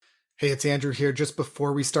Hey, it's Andrew here. Just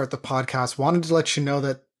before we start the podcast, wanted to let you know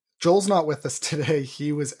that Joel's not with us today.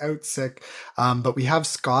 He was out sick, but we have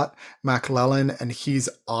Scott MacLellan, and he's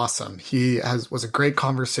awesome. Was a great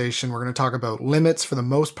conversation. We're going to talk about limits for the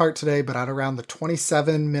most part today, but at around the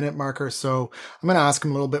 27-minute mark or so, I'm going to ask him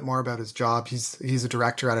a little bit more about his job. He's a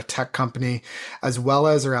director at a tech company, as well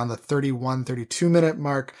as around the 32-minute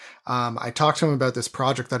mark. I talked to him about this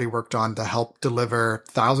project that he worked on to help deliver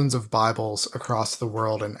thousands of Bibles across the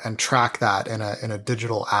world and track that in a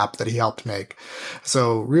digital app that he helped make.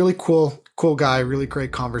 So really cool guy, really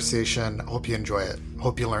great conversation. Hope you enjoy it.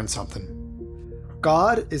 Hope you learn something.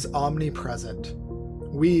 God is omnipresent.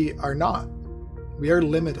 We are not. We are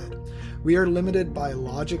limited. We are limited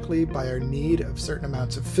biologically by our need of certain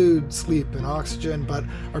amounts of food, sleep, and oxygen, but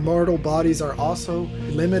our mortal bodies are also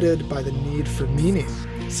limited by the need for meaning,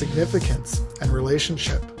 significance, and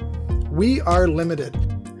relationship. We are limited.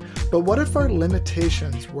 But what if our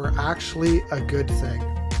limitations were actually a good thing?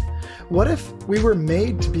 What if we were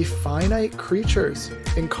made to be finite creatures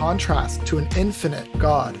in contrast to an infinite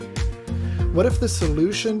God? What if the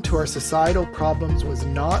solution to our societal problems was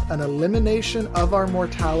not an elimination of our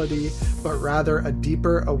mortality, but rather a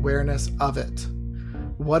deeper awareness of it?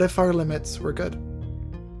 What if our limits were good?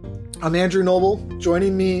 I'm Andrew Noble.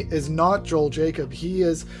 Joining me is not Joel Jacob. He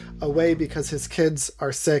is away because his kids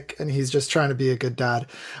are sick and he's just trying to be a good dad.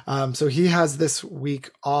 So he has this week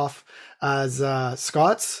off as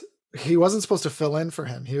Scott's. He wasn't supposed to fill in for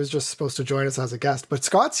him. He was just supposed to join us as a guest. But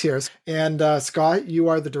Scott's here. And Scott, you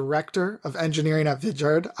are the director of engineering at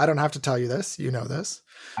Vidyard. I don't have to tell you this. You know this.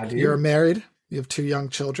 I do. You're married. You have 2 young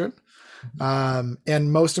children.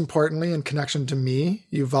 And most importantly, in connection to me,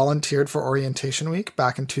 you volunteered for Orientation Week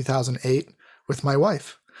back in 2008 with my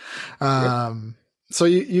wife. So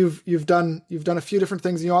you've done a few different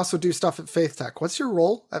things. You also do stuff at Faith Tech. What's your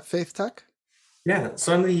role at Faith Tech? Yeah,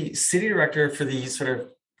 so I'm the city director for the sort of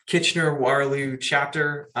Kitchener-Waterloo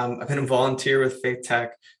chapter. I've been a volunteer with Faith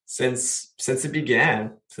Tech since it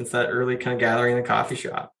began, since that early kind of gathering in the coffee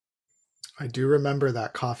shop. I do remember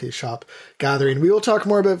that coffee shop gathering. We will talk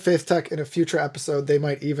more about Faith Tech in a future episode. They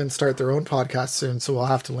might even start their own podcast soon, so we'll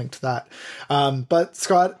have to link to that. But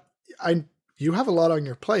Scott, you have a lot on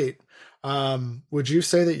your plate. Would you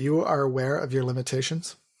say that you are aware of your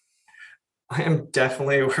limitations? I am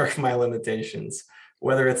definitely aware of my limitations,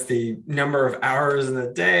 whether it's the number of hours in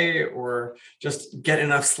the day or just get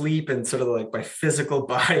enough sleep and sort of like my physical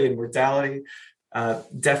body and mortality.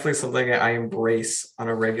 Definitely something I embrace on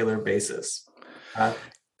a regular basis.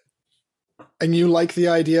 And you like the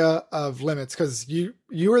idea of limits because you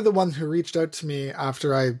were the one who reached out to me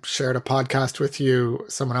after I shared a podcast with you,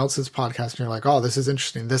 someone else's podcast, and you're like, oh, this is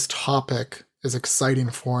interesting. This topic is exciting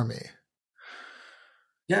for me.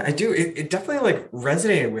 Yeah, I do. It definitely like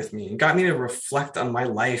resonated with me and got me to reflect on my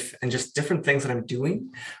life and just different things that I'm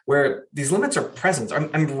doing where these limits are present.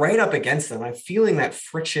 I'm right up against them. I'm feeling that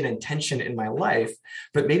friction and tension in my life,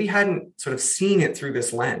 but maybe hadn't sort of seen it through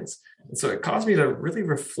this lens. And so it caused me to really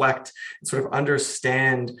reflect and sort of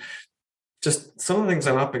understand just some of the things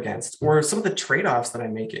I'm up against or some of the trade-offs that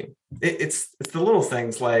I'm making. It's the little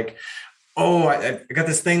things like, oh, I got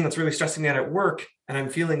this thing that's really stressing me out at work. And I'm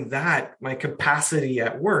feeling that my capacity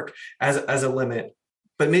at work as a limit,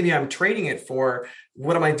 but maybe I'm trading it for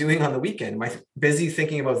what am I doing on the weekend? Am I busy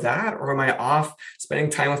thinking about that? Or am I off spending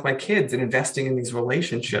time with my kids and investing in these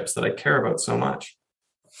relationships that I care about so much?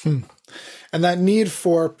 And that need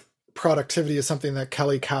for productivity is something that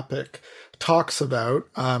Kelly Kapic talks about.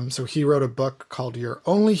 So he wrote a book called You're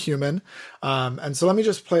Only Human. And so let me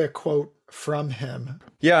just play a quote from him.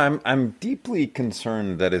 Yeah, I'm deeply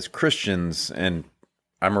concerned that as Christians, and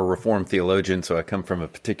I'm a Reformed theologian, so I come from a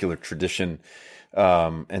particular tradition,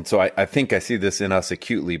 and so I think I see this in us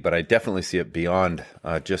acutely, but I definitely see it beyond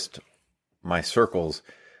just my circles.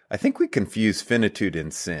 I think we confuse finitude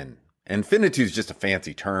and sin, and finitude is just a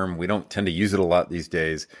fancy term. We don't tend to use it a lot these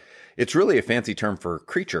days. It's really a fancy term for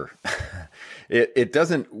creature. It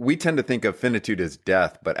doesn't, we tend to think of finitude as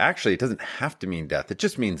death, but actually it doesn't have to mean death. It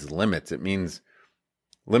just means limits. It means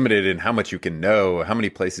limited in how much you can know, how many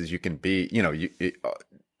places you can be,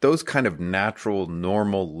 those kind of natural,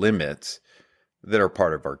 normal limits that are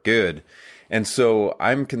part of our good. And so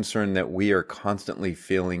I'm concerned that we are constantly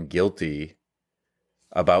feeling guilty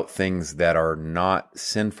about things that are not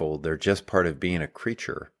sinful. They're just part of being a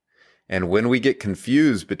creature. And when we get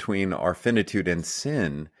confused between our finitude and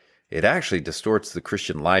sin, it actually distorts the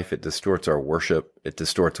Christian life. It distorts our worship. It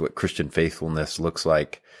distorts what Christian faithfulness looks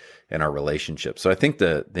like in our relationships. So I think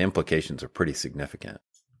the implications are pretty significant.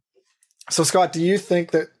 So Scott, do you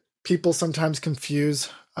think that people sometimes confuse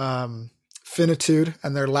finitude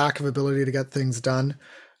and their lack of ability to get things done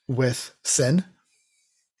with sin?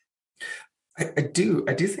 I do.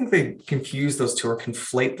 I do think they confuse those two or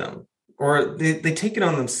conflate them, or they take it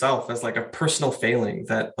on themselves as like a personal failing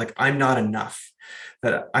that like I'm not enough,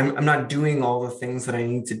 that I'm not doing all the things that I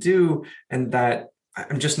need to do, and that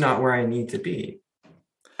I'm just not where I need to be.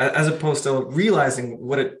 As opposed to realizing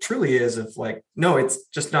what it truly is of like, no, it's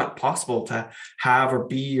just not possible to have or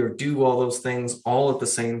be or do all those things all at the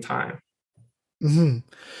same time. Mm-hmm.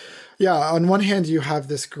 Yeah, on one hand, you have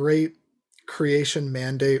this great creation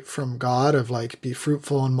mandate from God of like, be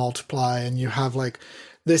fruitful and multiply. And you have like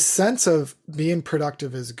this sense of being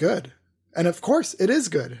productive is good. And of course, it is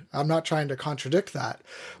good. I'm not trying to contradict that.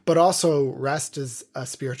 But also, rest is a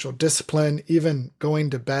spiritual discipline. Even going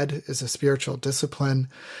to bed is a spiritual discipline.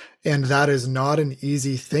 And that is not an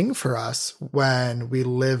easy thing for us when we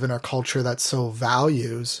live in a culture that so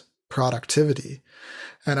values productivity.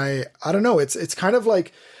 And I don't know, it's kind of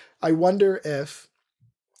like, I wonder if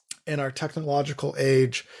in our technological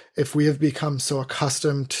age, if we have become so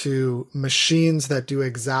accustomed to machines that do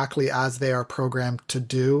exactly as they are programmed to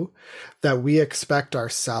do, that we expect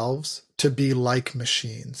ourselves to be like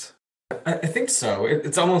machines. I think so.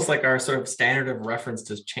 It's almost like our sort of standard of reference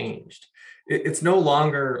has changed. It's no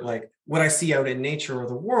longer like what I see out in nature or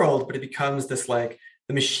the world, but it becomes this like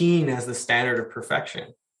the machine as the standard of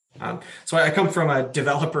perfection. So I come from a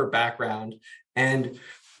developer background, and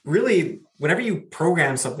really, whenever you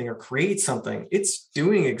program something or create something, it's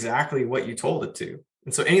doing exactly what you told it to.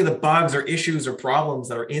 And so any of the bugs or issues or problems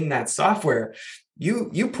that are in that software,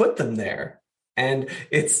 you put them there. And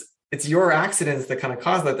it's your accidents that kind of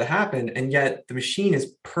cause that to happen. And yet the machine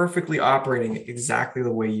is perfectly operating exactly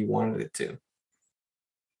the way you wanted it to.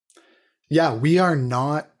 Yeah, we are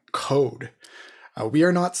not code. We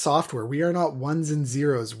are not software. We are not ones and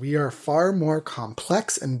zeros. We are far more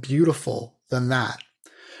complex and beautiful than that.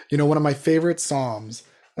 You know, one of my favorite Psalms,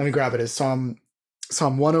 let me grab it, is Psalm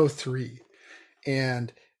 103.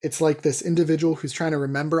 And it's like this individual who's trying to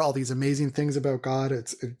remember all these amazing things about God.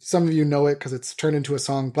 Some of you know it because it's turned into a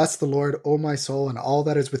song. Bless the Lord, O my soul, and all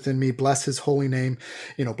that is within me. Bless his holy name.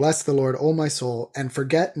 You know, bless the Lord, O my soul, and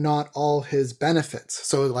forget not all his benefits.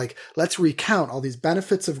 So like, let's recount all these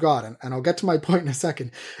benefits of God. And I'll get to my point in a second.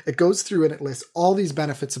 It goes through and it lists all these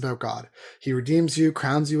benefits about God. He redeems you,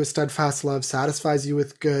 crowns you with steadfast love, satisfies you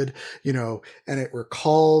with good, you know, and it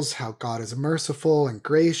recalls how God is merciful and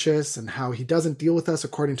gracious and how he doesn't deal with us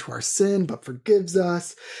according to our sin, but forgives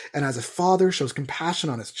us. And as a father shows compassion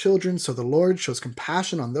on his children, so the Lord shows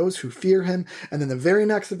compassion on those who fear him. And then the very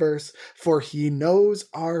next verse, for he knows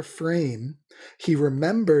our frame. He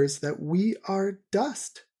remembers that we are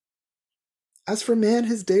dust. As for man,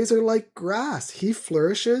 his days are like grass. He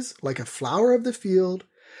flourishes like a flower of the field,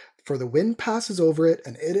 for the wind passes over it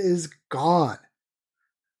and it is gone.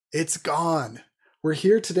 It's gone. We're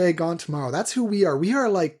here today, gone tomorrow. That's who we are. We are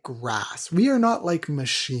like grass. We are not like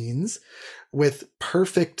machines with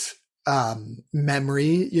perfect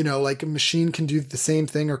memory. You know, like a machine can do the same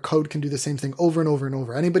thing or code can do the same thing over and over and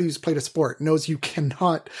over. Anybody who's played a sport knows you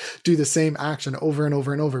cannot do the same action over and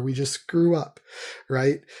over and over. We just screw up,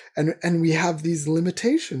 right? And we have these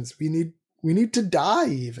limitations. We need to die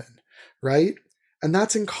even, right? And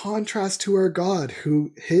that's in contrast to our God,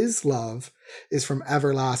 who his love is from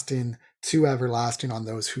everlasting to everlasting on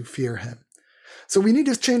those who fear him. So we need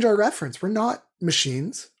to change our reference. We're not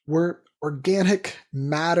machines. We're organic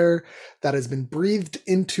matter that has been breathed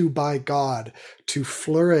into by God to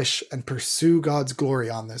flourish and pursue God's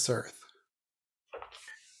glory on this earth.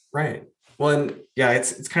 Right. Well, and yeah,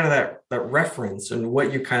 it's kind of that reference and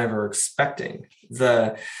what you kind of are expecting.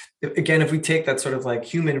 Again, if we take that sort of like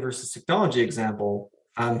human versus technology example,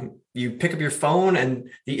 you pick up your phone and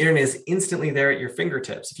the internet is instantly there at your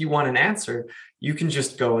fingertips. If you want an answer, you can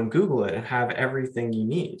just go and Google it and have everything you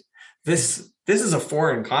need. This is a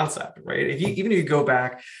foreign concept, right? Even if you go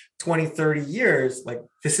back 20, 30 years, like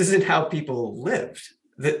this isn't how people lived.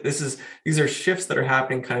 These are shifts that are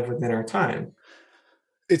happening kind of within our time.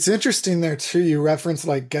 It's interesting there too. You reference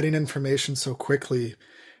like getting information so quickly.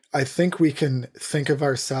 I think we can think of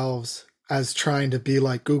ourselves as trying to be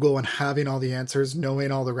like Google and having all the answers,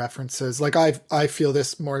 knowing all the references. Like I feel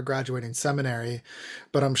this more graduating seminary,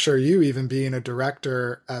 but I'm sure you, even being a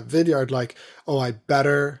director at Vidyard, like, oh, I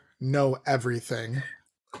better know everything.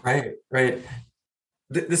 Right.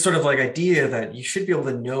 This sort of like idea that you should be able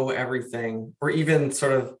to know everything, or even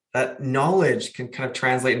sort of that knowledge can kind of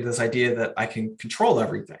translate into this idea that I can control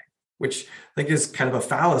everything, which I think is kind of a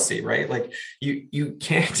fallacy, right? Like you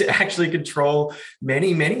can't actually control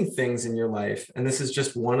many, many things in your life. And this is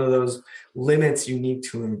just one of those limits you need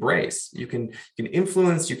to embrace. You can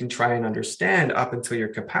influence, you can try and understand up until your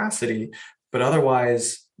capacity, but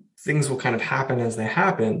otherwise things will kind of happen as they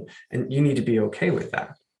happen, and you need to be okay with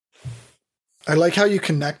that. I like how you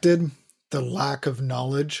connected the lack of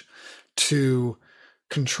knowledge to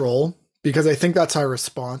control, because I think that's our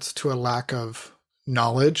response to a lack of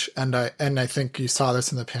knowledge. And I think you saw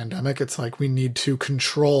this in the pandemic. It's like we need to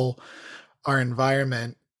control our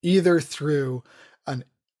environment either through an,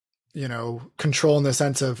 control in the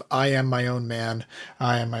sense of I am my own man,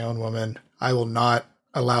 I am my own woman. I will not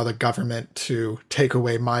allow the government to take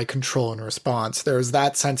away my control and response. There's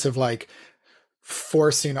that sense of like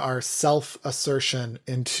forcing our self-assertion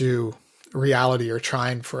into reality or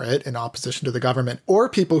trying for it in opposition to the government, or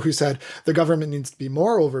people who said the government needs to be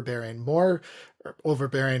more overbearing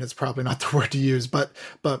is probably not the word to use, but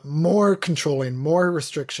more controlling, more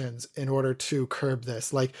restrictions in order to curb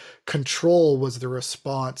this. Like control was the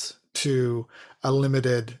response to a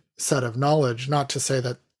limited set of knowledge. Not to say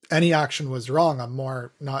that any action was wrong. I'm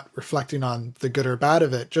more not reflecting on the good or bad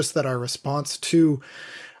of it, just that our response to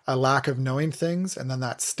a lack of knowing things, and then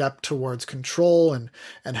that step towards control and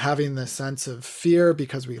having this sense of fear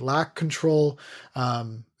because we lack control.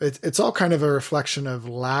 It's all kind of a reflection of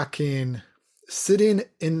sitting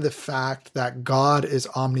in the fact that God is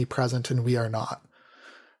omnipresent and we are not,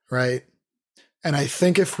 right? And I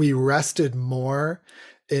think if we rested more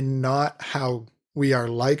in not how we are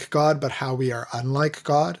like God, but how we are unlike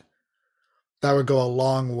God, that would go a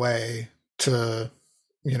long way to,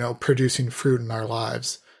 producing fruit in our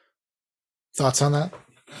lives. Thoughts on that?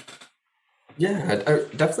 Yeah, I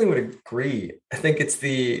definitely would agree. I think it's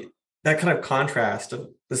that kind of contrast of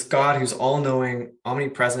this God who's all-knowing,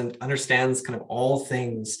 omnipresent, understands kind of all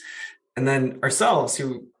things, and then ourselves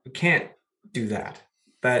who can't do that.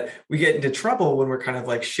 That we get into trouble when we're kind of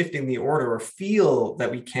like shifting the order or feel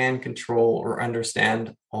that we can control or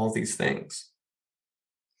understand all these things.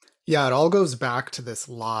 Yeah, it all goes back to this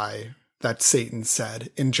lie that Satan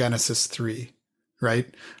said in Genesis 3,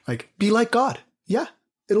 right? Like, be like God. Yeah,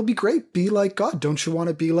 it'll be great. Be like God. Don't you want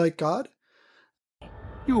to be like God?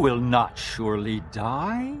 You will not surely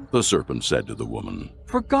die, the serpent said to the woman.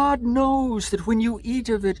 for God knows that when you eat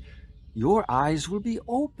of it, your eyes will be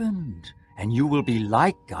opened, and you will be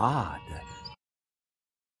like God.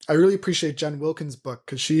 I really appreciate Jen Wilkins' book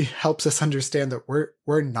because she helps us understand that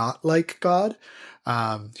we're not like God.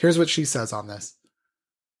 Here's what she says on this.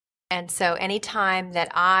 And so anytime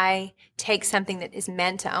that I take something that is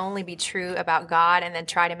meant to only be true about God and then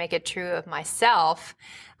try to make it true of myself,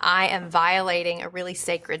 I am violating a really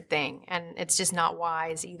sacred thing. And it's just not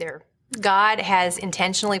wise either. God has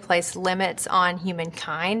intentionally placed limits on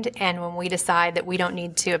humankind. And when we decide that we don't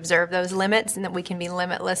need to observe those limits and that we can be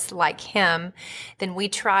limitless like Him, then we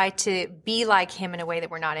try to be like Him in a way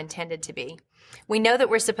that we're not intended to be. We know that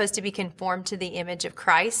we're supposed to be conformed to the image of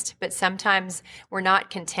Christ, but sometimes we're not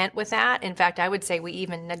content with that. In fact, I would say we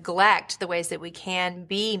even neglect the ways that we can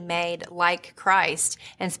be made like Christ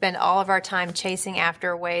and spend all of our time chasing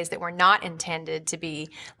after ways that we're not intended to be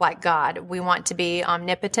like God. We want to be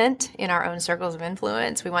omnipotent in our own circles of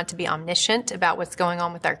influence. We want to be omniscient about what's going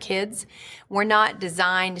on with our kids. We're not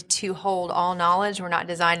designed to hold all knowledge. We're not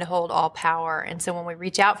designed to hold all power. And so when we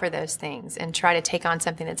reach out for those things and try to take on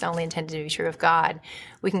something that's only intended to be true of God,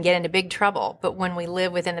 we can get into big trouble. But when we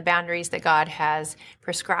live within the boundaries that God has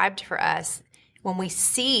prescribed for us, when we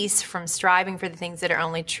cease from striving for the things that are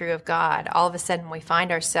only true of God, all of a sudden we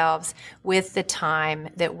find ourselves with the time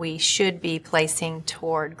that we should be placing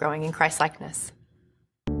toward growing in Christ-likeness.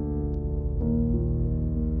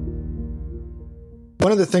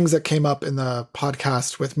 One of the things that came up in the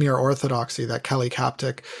podcast with Mere Orthodoxy that Kelly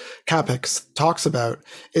Kapix talks about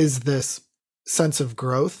is this sense of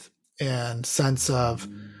growth and sense of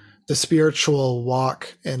the spiritual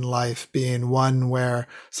walk in life being one where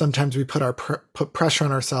sometimes we put pressure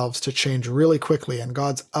on ourselves to change really quickly, and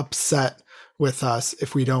God's upset with us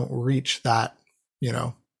if we don't reach that,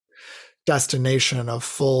 destination of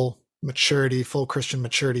full maturity, full Christian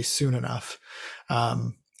maturity soon enough.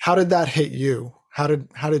 How did that hit you? How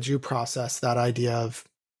did you process that idea of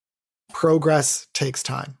progress takes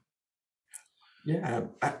time? Yeah,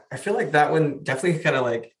 I feel like that one definitely kind of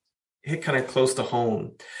like hit kind of close to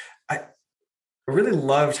home. I really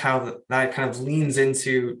loved how that kind of leans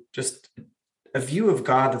into just a view of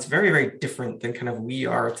God that's very, very different than kind of we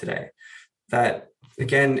are today. That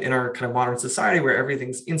again, in our kind of modern society where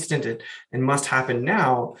everything's instant and must happen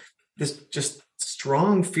now, this just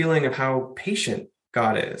strong feeling of how patient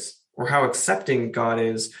God is, or how accepting God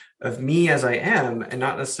is of me as I am, and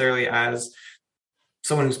not necessarily as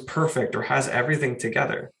someone who's perfect or has everything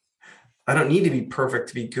together. I don't need to be perfect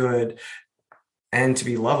to be good and to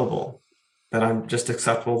be lovable, that I'm just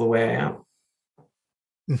acceptable the way I am.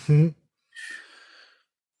 Mm-hmm.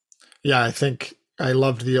 Yeah, I think I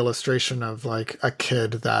loved the illustration of like a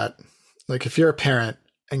kid that, like, if you're a parent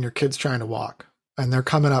and your kid's trying to walk and they're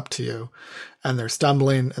coming up to you and they're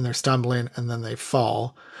stumbling and they're stumbling and then they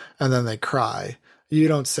fall and then they cry, you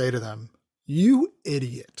don't say to them, "You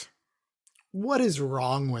idiot. What is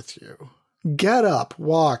wrong with you? Get up,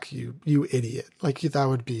 walk, you idiot." Like, that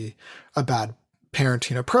would be a bad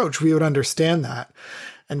parenting approach. We would understand that.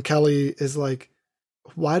 And Kelly is like,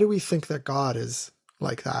 why do we think that God is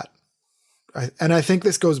like that? And I think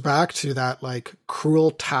this goes back to that like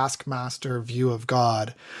cruel taskmaster view of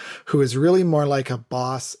God, who is really more like a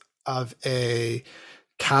boss of a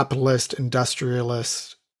capitalist,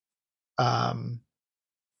 industrialist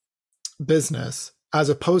business, as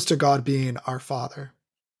opposed to God being our father.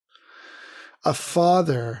 A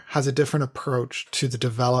father has a different approach to the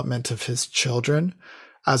development of his children,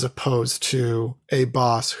 as opposed to a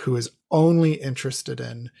boss who is only interested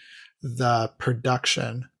in the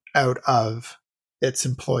production out of its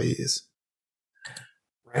employees.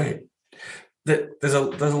 Right. There's a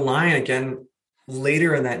line again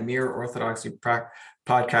later in that Mere Orthodoxy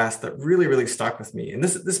podcast that really, really stuck with me. And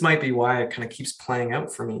this might be why it kind of keeps playing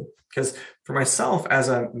out for me. Because for myself as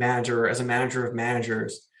a manager of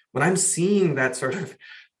managers, when I'm seeing that sort of,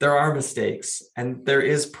 there are mistakes and there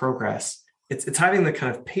is progress, it's having the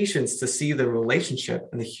kind of patience to see the relationship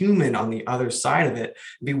and the human on the other side of it,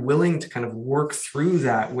 be willing to kind of work through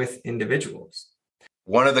that with individuals.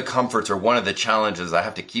 One of the comforts or one of the challenges I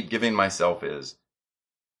have to keep giving myself is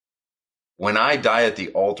when I die at the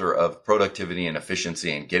altar of productivity and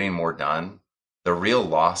efficiency and getting more done, the real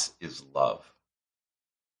loss is love.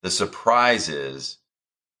 The surprise is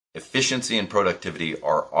efficiency and productivity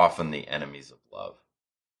are often the enemies of love.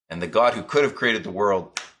 And the God who could have created the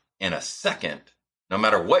world in a second, no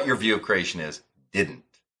matter what your view of creation is, didn't.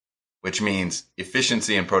 Which means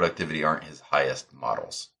efficiency and productivity aren't his highest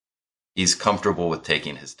models. He's comfortable with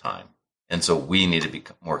taking his time. And so we need to be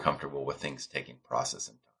more comfortable with things taking process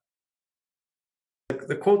and time.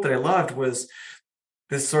 The quote that I loved was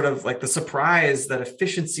this sort of like the surprise that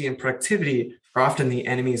efficiency and productivity are often the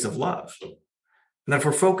enemies of love. And that if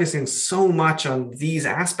we're focusing so much on these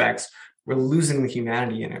aspects, we're losing the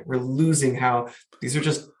humanity in it. We're losing how these are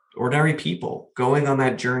just ordinary people going on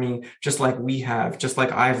that journey, just like we have, just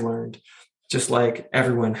like I've learned, just like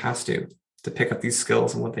everyone has to pick up these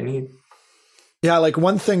skills and what they need. Yeah, like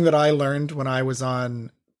one thing that I learned when I was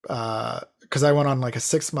on, because I went on like a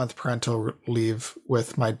 6-month parental leave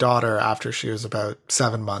with my daughter after she was about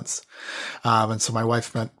 7 months. And so my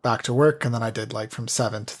wife went back to work, and then I did like from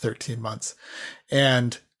 7 to 13 months.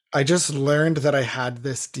 And I just learned that I had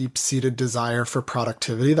this deep-seated desire for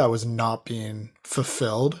productivity that was not being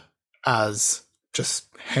fulfilled as just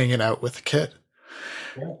hanging out with a kid.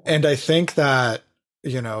 Yeah. And I think that,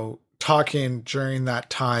 you know, talking during that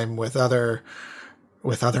time with other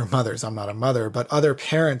mothers, I'm not a mother, but other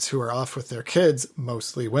parents who are off with their kids,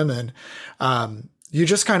 mostly women, you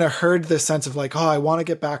just kind of heard this sense of like, oh, I want to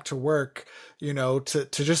get back to work, you know, to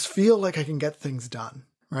just feel like I can get things done,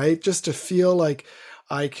 right? Just to feel like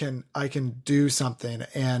I can do something.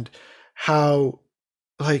 And how,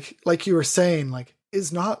 like you were saying, like,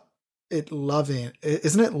 isn't it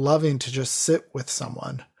loving to just sit with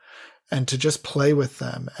someone and to just play with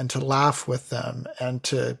them and to laugh with them and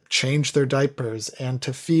to change their diapers and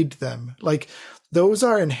to feed them? Like, those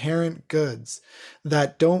are inherent goods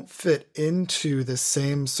that don't fit into the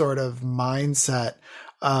same sort of mindset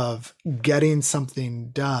of getting something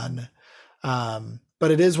done. But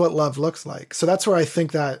it is what love looks like. So that's where I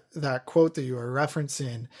think that quote that you were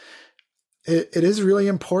referencing, it is really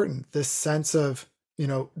important. This sense of, you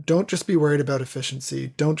know, don't just be worried about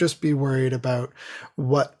efficiency. Don't just be worried about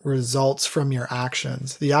what results from your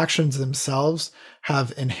actions. The actions themselves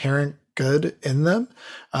have inherent good in them.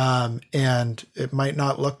 And it might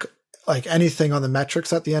not look like anything on the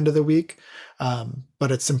metrics at the end of the week,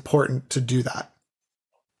 but it's important to do that.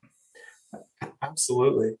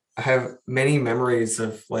 Absolutely. I have many memories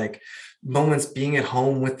of like moments being at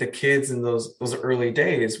home with the kids in those early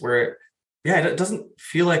days where, yeah, it doesn't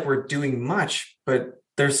feel like we're doing much, but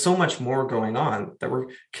there's so much more going on, that we're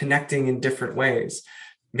connecting in different ways.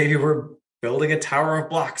 Maybe we're building a tower of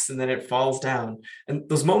blocks and then it falls down. And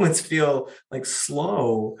those moments feel like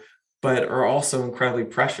slow, but are also incredibly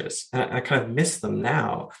precious. And I kind of miss them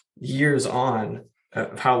now, years on,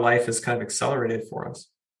 of how life is kind of accelerated for us.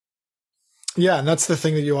 Yeah, and that's the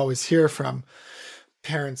thing that you always hear from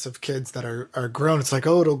parents of kids that are grown, it's like,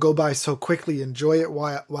 oh, it'll go by so quickly, enjoy it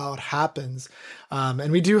while it happens.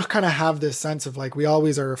 And we do kind of have this sense of like, we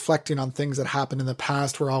always are reflecting on things that happened in the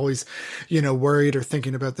past. We're always, worried or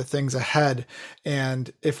thinking about the things ahead.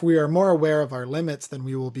 And if we are more aware of our limits, then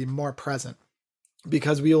we will be more present,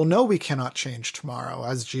 because we will know we cannot change tomorrow,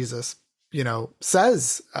 as Jesus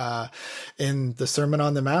says in the Sermon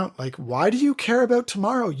on the Mount. Like, why do you care about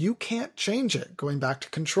tomorrow? You can't change it. Going back to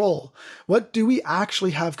control. What do we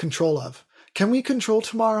actually have control of? Can we control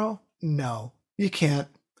tomorrow? No, you can't.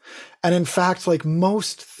 And in fact, like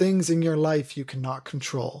most things in your life, you cannot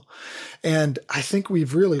control. And I think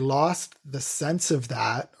we've really lost the sense of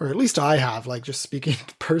that, or at least I have, like just speaking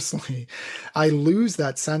personally, I lose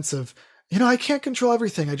that sense of, I can't control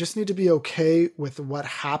everything. I just need to be okay with what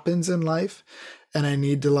happens in life. And I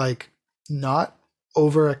need to like not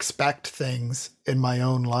over expect things in my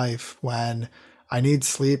own life when I need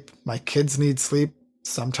sleep. My kids need sleep.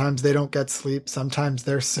 Sometimes they don't get sleep. Sometimes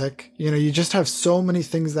they're sick. You just have so many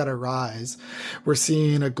things that arise. We're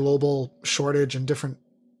seeing a global shortage in different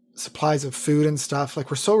supplies of food and stuff. Like,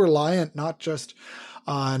 we're so reliant, not just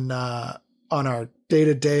on our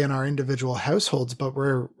day-to-day in our individual households, but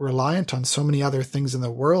we're reliant on so many other things in the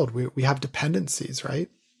world. We have dependencies, right?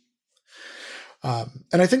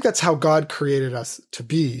 And I think that's how God created us to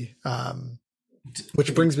be,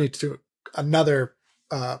 which brings me to another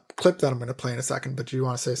clip that I'm going to play in a second. But do you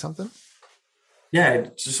want to say something? Yeah,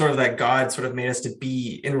 it's just sort of that God sort of made us to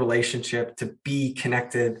be in relationship, to be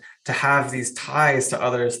connected, to have these ties to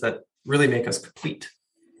others that really make us complete.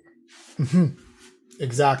 Mm-hmm.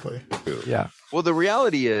 Exactly. Yeah. Well, the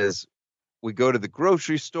reality is we go to the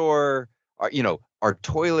grocery store, our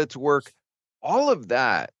toilets work. All of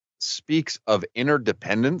that speaks of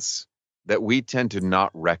interdependence that we tend to not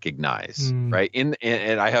recognize, right? And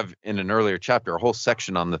I have in an earlier chapter, a whole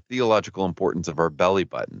section on the theological importance of our belly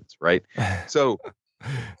buttons, right? So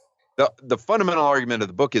the fundamental argument of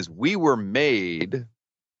the book is we were made,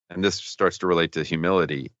 and this starts to relate to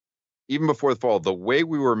humility, even before the fall, the way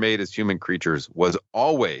we were made as human creatures was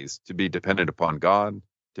always to be dependent upon God,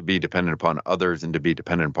 to be dependent upon others, and to be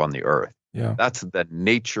dependent upon the earth. Yeah. That's the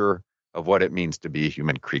nature of what it means to be a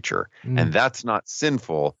human creature. And that's not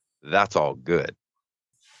sinful. That's all good.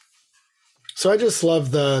 So I just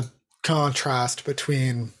love the contrast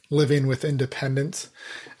between living with independence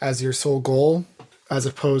as your sole goal, as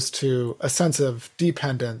opposed to a sense of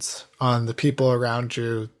dependence on the people around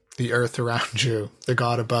you, the earth around you, the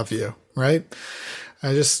God above you, right?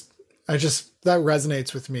 I just that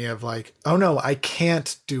resonates with me of like, oh no, I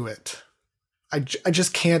can't do it. I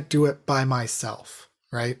just can't do it by myself,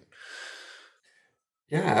 right?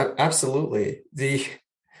 Yeah, absolutely.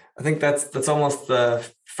 I think that's almost the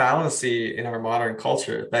fallacy in our modern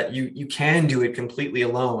culture, that you can do it completely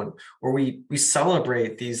alone, or we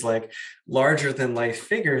celebrate these like larger than life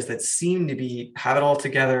figures that seem to have it all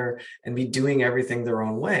together and be doing everything their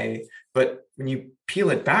own way. But when you peel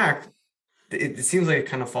it back, it seems like it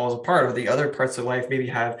kind of falls apart, or the other parts of life maybe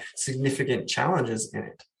have significant challenges in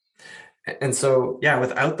it. And so, yeah,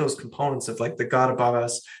 without those components of like the God above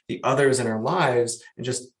us, the others in our lives, and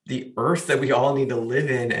just the earth that we all need to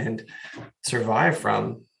live in and survive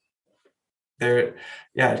from, it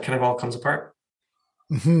kind of all comes apart.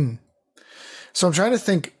 Mm-hmm. So I'm trying to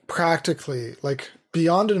think practically, like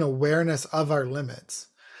beyond an awareness of our limits.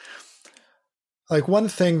 Like one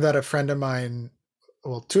thing that a friend of mine,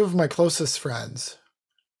 well, two of my closest friends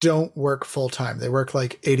don't work full-time. They work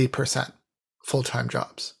like 80% full-time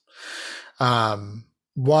jobs.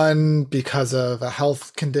 One because of a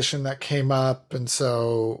health condition that came up. And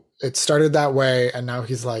so it started that way. And now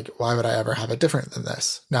he's like, why would I ever have it different than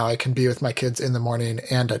this? Now I can be with my kids in the morning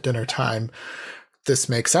and at dinner time. This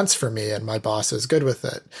makes sense for me. And my boss is good with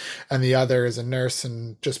it. And the other is a nurse.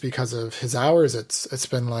 And just because of his hours, it's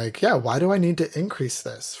been like, yeah, why do I need to increase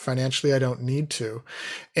this? Financially, I don't need to.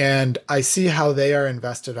 And I see how they are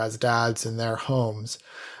invested as dads in their homes.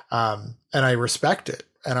 And I respect it.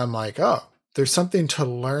 And I'm like, oh, there's something to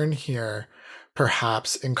learn here,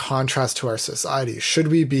 perhaps in contrast to our society. Should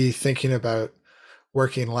we be thinking about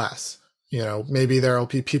working less? Maybe there will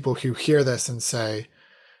be people who hear this and say,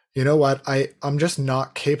 you know what, I'm just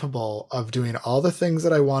not capable of doing all the things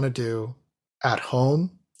that I want to do at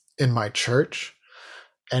home, in my church,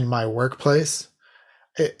 and my workplace,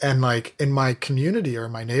 and like in my community or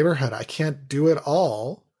my neighborhood. I can't do it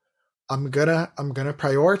all. I'm gonna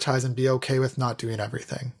prioritize and be okay with not doing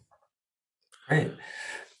everything. Right.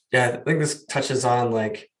 Yeah, I think this touches on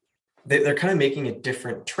like they're kind of making a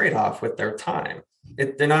different trade-off with their time.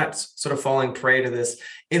 They're not sort of falling prey to this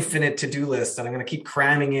infinite to-do list and I'm going to keep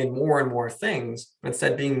cramming in more and more things, but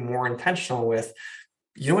instead being more intentional with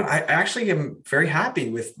you know what? I actually am very happy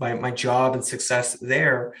with my job and success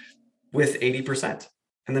there with 80%.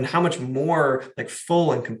 And then how much more like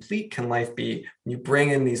full and complete can life be when you bring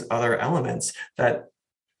in these other elements that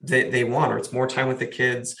they want, or it's more time with the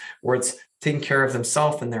kids, or it's taking care of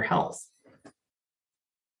themselves and their health.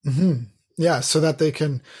 Mm-hmm. Yeah, so that they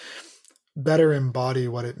can better embody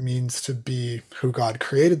what it means to be who God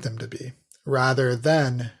created them to be, rather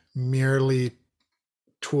than merely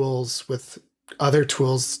tools with other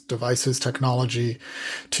tools, devices, technology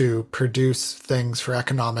to produce things for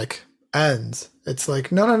economic ends. It's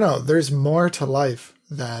like, no. There's more to life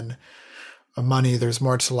than money. There's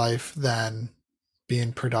more to life than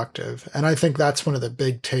being productive. And I think that's one of the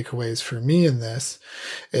big takeaways for me in this,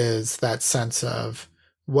 is that sense of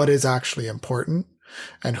what is actually important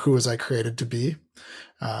and who was I created to be.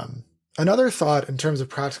 Another thought in terms of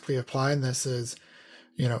practically applying this is,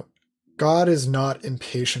 God is not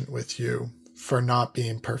impatient with you for not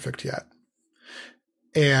being perfect yet.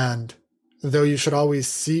 And though you should always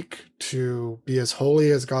seek to be as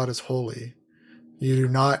holy as God is holy, you do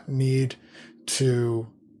not need to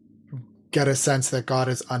get a sense that God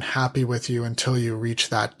is unhappy with you until you reach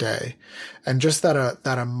that day. And just that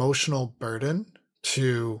emotional burden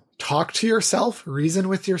to talk to yourself, reason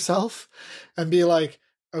with yourself, and be like,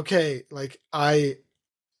 okay, like I'm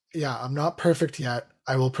not perfect yet.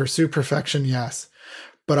 I will pursue perfection, yes,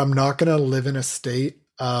 but I'm not going to live in a state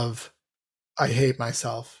of, I hate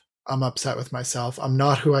myself. I'm upset with myself. I'm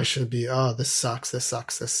not who I should be. Oh, this sucks. This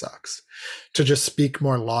sucks. This sucks. To just speak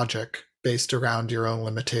more logic based around your own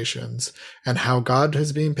limitations and how God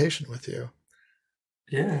is being patient with you.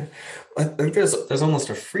 Yeah, I think there's almost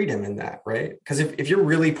a freedom in that, right? Because if you're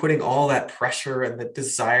really putting all that pressure and the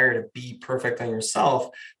desire to be perfect on yourself,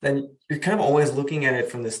 then you're kind of always looking at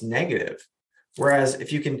it from this negative. Whereas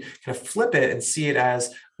if you can kind of flip it and see it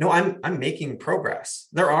as, no, I'm making progress.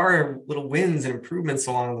 There are little wins and improvements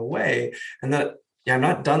along the way, and that, yeah, I'm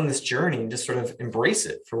not done this journey, and just sort of embrace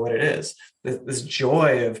it for what it is. This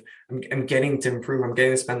joy of I'm getting to improve. I'm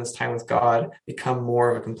getting to spend this time with God, become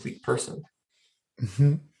more of a complete person.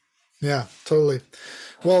 Mm-hmm. Yeah, totally.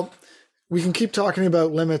 Well, we can keep talking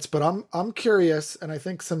about limits, but I'm curious, and I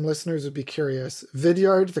think some listeners would be curious.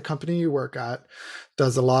 Vidyard, the company you work at,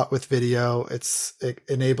 does a lot with video. It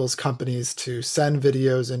enables companies to send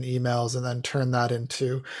videos and emails and then turn that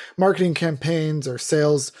into marketing campaigns, or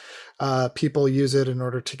sales people use it in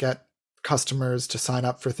order to get customers to sign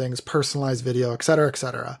up for things, personalized video, et cetera, et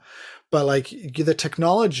cetera. But like the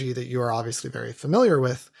technology that you are obviously very familiar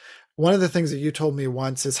with, one of the things that you told me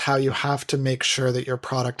once is how you have to make sure that your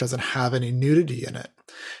product doesn't have any nudity in it.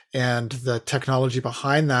 And the technology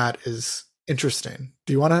behind that is interesting.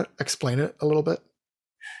 Do you want to explain it a little bit?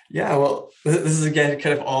 Yeah, well, this is again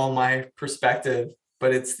kind of all my perspective,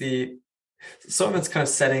 but some of it's kind of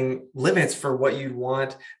setting limits for what you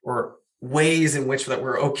want, or ways in which that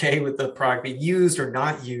we're okay with the product being used or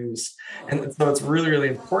not used. And so it's really, really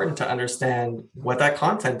important to understand what that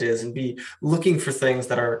content is and be looking for things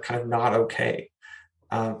that are kind of not okay.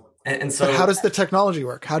 And so, but how does the technology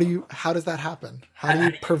work? How does that happen? How do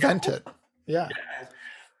you prevent it? Yeah.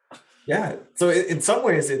 Yeah. So in some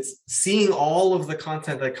ways, it's seeing all of the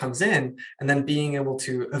content that comes in and then being able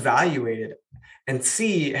to evaluate it and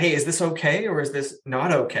see, hey, is this okay or is this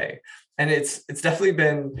not okay? And it's definitely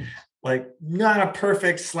been like not a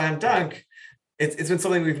perfect slam dunk. It's been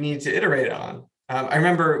something we've needed to iterate on. I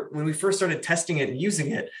remember when we first started testing it and using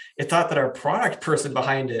it, it thought that our product person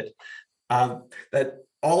behind it, that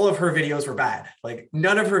all of her videos were bad. Like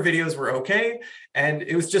none of her videos were okay. And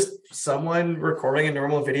it was just someone recording a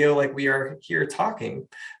normal video like we are here talking,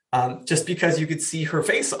 just because you could see her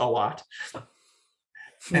face a lot.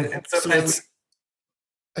 And sometimes...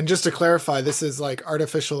 And just to clarify, this is like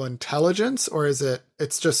artificial intelligence, or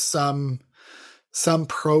it's just some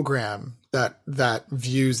program that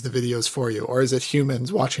views the videos for you, or is it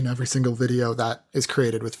humans watching every single video that is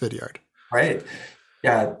created with Vidyard? Right.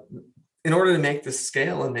 Yeah. In order to make this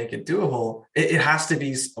scale and make it doable, it has to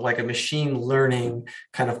be like a machine learning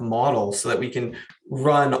kind of model, so that we can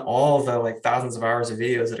run all the like thousands of hours of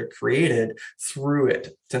videos that are created through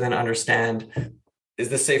it to then understand, is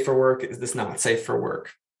this safe for work? Is this not safe for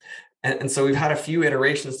work? And so we've had a few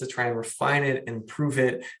iterations to try and refine it, improve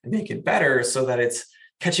it, and make it better, so that it's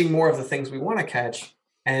catching more of the things we want to catch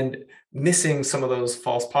and missing some of those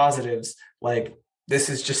false positives, like this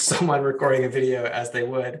is just someone recording a video as they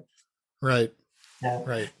would. Right. Yeah.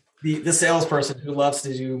 Right. The salesperson who loves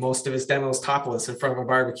to do most of his demos topless in front of a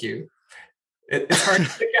barbecue. It's hard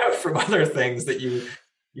to pick out from other things that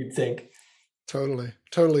you'd think.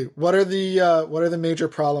 Totally. What are the major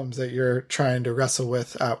problems that you're trying to wrestle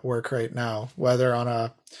with at work right now, whether on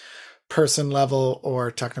a person level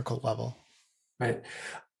or technical level? Right.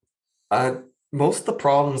 Most of the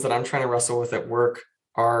problems that I'm trying to wrestle with at work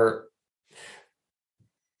are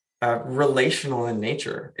relational in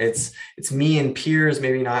nature. It's me and peers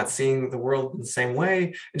maybe not seeing the world in the same way,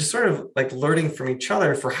 and just sort of like learning from each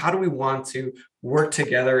other for how do we want to work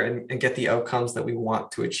together and get the outcomes that we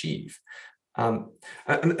want to achieve. I'm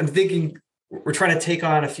thinking we're trying to take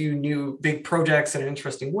on a few new big projects in an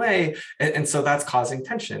interesting way, and so that's causing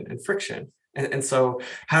tension and friction. And so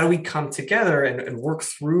how do we come together and work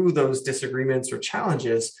through those disagreements or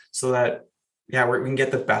challenges so that, yeah, we can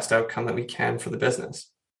get the best outcome that we can for the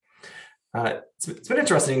business? It's been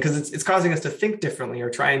interesting because it's causing us to think differently or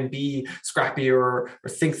try and be scrappy or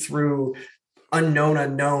think through unknown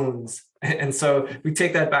unknowns. And so we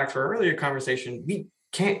take that back to our earlier conversation. We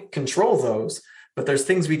can't control those, but there's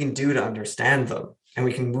things we can do to understand them, and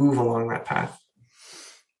we can move along that path.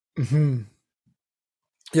 Mm-hmm.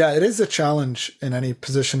 Yeah, it is a challenge in any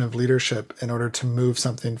position of leadership in order to move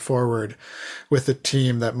something forward with a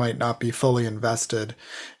team that might not be fully invested.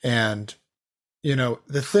 And,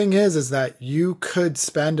 the thing is that you could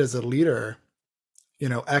spend as a leader,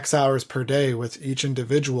 X hours per day with each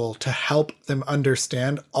individual to help them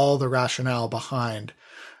understand all the rationale behind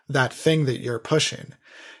that thing that you're pushing.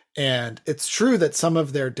 And it's true that some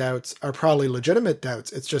of their doubts are probably legitimate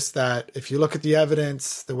doubts. It's just that if you look at the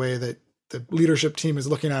evidence, the way that the leadership team is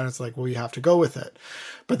looking at it, it's like, well, you have to go with it.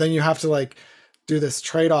 But then you have to do this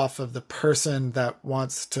trade-off of the person that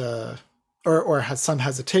wants to or has some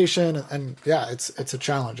hesitation. And yeah, it's a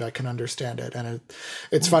challenge. I can understand it. And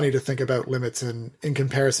it's funny to think about limits in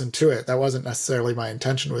comparison to it. That wasn't necessarily my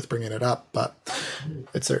intention with bringing it up, but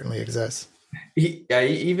it certainly exists. Yeah,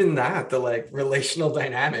 even that, the relational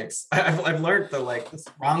dynamics. I've learned that the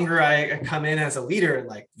stronger I come in as a leader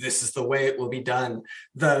and this is the way it will be done,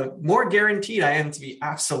 the more guaranteed I am to be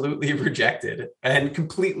absolutely rejected and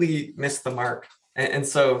completely miss the mark. And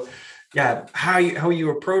so, yeah, how you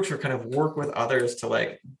approach or kind of work with others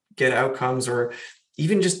to get outcomes or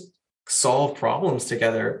even just solve problems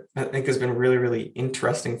together, I think has been really, really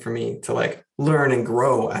interesting for me to learn and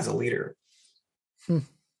grow as a leader.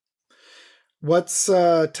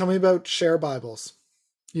 Tell me about Share Bibles.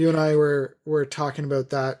 You and I were talking about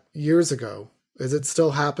that years ago. Is it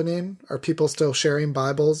still happening? Are people still sharing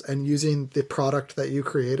Bibles and using the product that you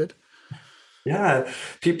created? Yeah,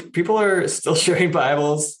 people are still sharing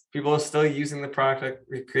Bibles. People are still using the product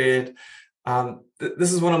we created.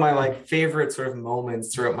 This is one of my favorite sort of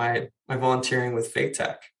moments throughout my volunteering with Faith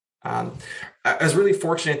Tech. I was really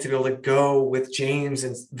fortunate to be able to go with James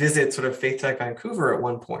and visit sort of Faith Tech Vancouver at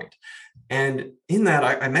one point. And in that,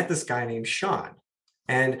 I met this guy named Sean.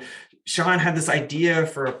 And Sean had this idea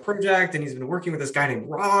for a project, and he's been working with this guy named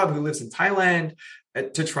Rob, who lives in Thailand,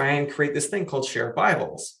 to try and create this thing called Share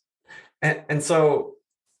Bibles. And so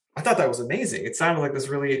I thought that was amazing. It sounded like this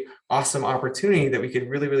really awesome opportunity that we could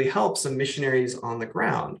really, really help some missionaries on the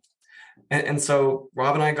ground. And so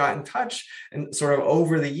Rob and I got in touch and sort of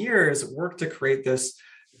over the years worked to create this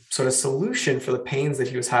sort of solution for the pains that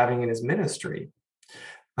he was having in his ministry.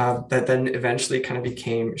 That then eventually kind of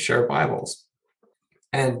became Share Bibles.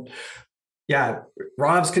 And yeah,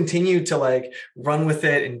 Rob's continued to run with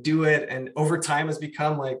it and do it. And over time has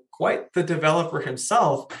become quite the developer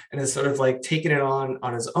himself and has sort of taken it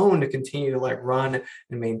on his own to continue to run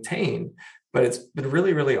and maintain. But it's been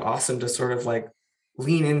really, really awesome to sort of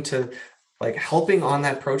lean into helping on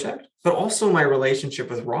that project, but also my relationship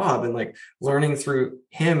with Rob and learning through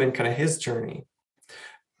him and kind of his journey.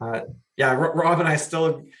 Rob and I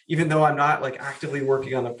still, even though I'm not actively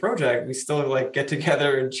working on the project, we still get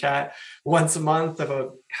together and chat once a month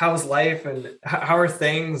about how's life and how are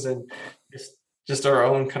things and just our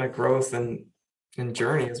own kind of growth and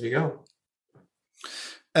journey as we go.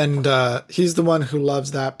 And he's the one who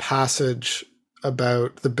loves that passage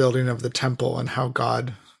about the building of the temple and how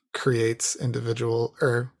God creates individual,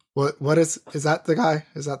 or what is that the guy?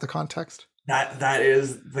 Is that the context? That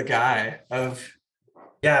is the guy of,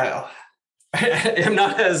 yeah. I'm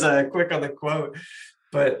not as quick on the quote,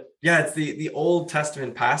 but yeah, it's the Old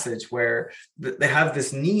Testament passage where they have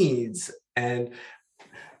this needs and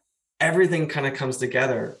everything kind of comes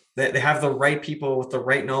together. They have the right people with the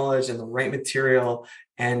right knowledge and the right material.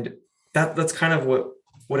 And that's kind of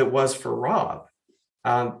what it was for Rob.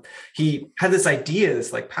 He had this idea,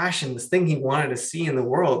 this passion, this thing he wanted to see in the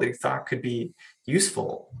world that he thought could be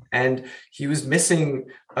useful. And he was missing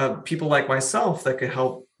people like myself that could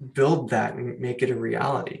help build that and make it a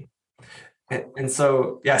reality. And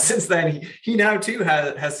so, yeah, since then, he now too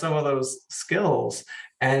has some of those skills.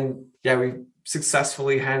 And yeah, we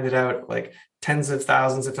successfully handed out like tens of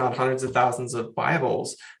thousands, if not hundreds of thousands of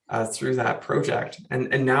Bibles through that project,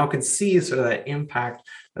 and now can see sort of that impact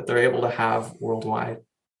that they're able to have worldwide.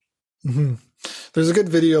 Mm-hmm. There's a good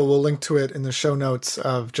video, we'll link to it in the show notes,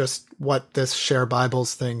 of just what this Share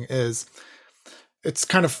Bibles thing is. It's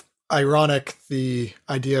kind of ironic, the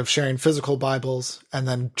idea of sharing physical Bibles and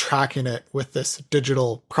then tracking it with this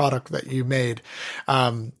digital product that you made.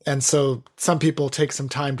 And so some people take some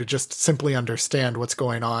time to just simply understand what's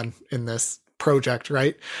going on in this project,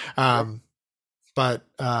 right? But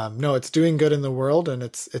no, it's doing good in the world, and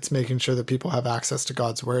it's making sure that people have access to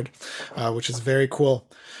God's word, which is very cool.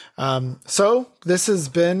 So this has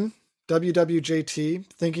been WWJT,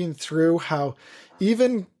 thinking through how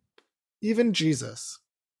even Jesus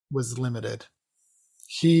was limited.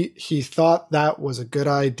 He thought that was a good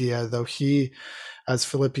idea, though he, as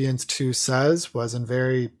Philippians 2 says, was in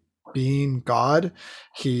very being God.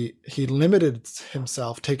 He limited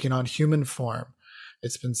himself, taking on human form.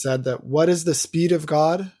 It's been said that what is the speed of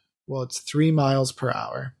God? Well, it's 3 miles per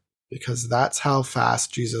hour, because that's how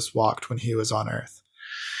fast Jesus walked when he was on earth.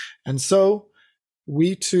 And so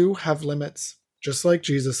we too have limits, just like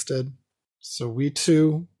Jesus did. So we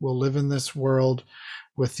too will live in this world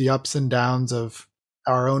with the ups and downs of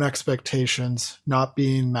our own expectations not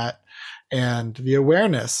being met, and the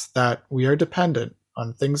awareness that we are dependent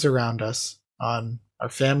on things around us, on our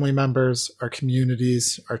family members, our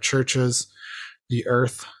communities, our churches, the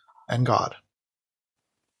earth, and God.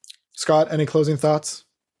 Scott, any closing thoughts?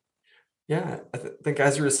 Yeah, I think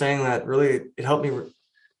as you were saying that, really, it helped me.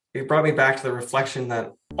 It brought me back to the reflection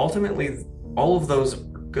that ultimately all of those are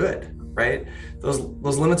good, right? Those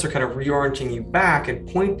limits are kind of reorienting you back and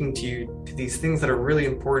pointing to you to these things that are really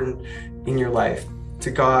important in your life,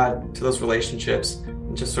 to God, to those relationships,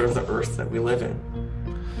 and just sort of the earth that we live in.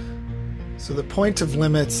 So the point of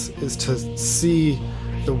limits is to see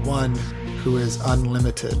the one who is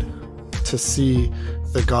unlimited, to see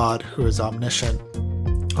the God who is omniscient,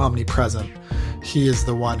 omnipresent. He is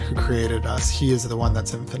the one who created us. He is the one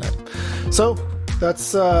that's infinite. So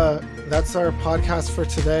that's our podcast for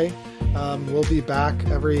today. We'll be back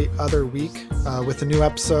every other week with a new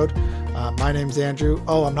episode. My name's Andrew.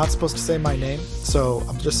 Oh, I'm not supposed to say my name, so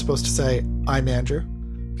I'm just supposed to say I'm Andrew,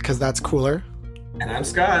 because that's cooler. And I'm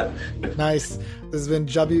Scott. Nice. This has been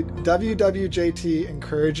WWJT,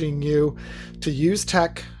 encouraging you to use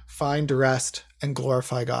tech, find rest, and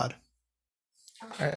glorify God.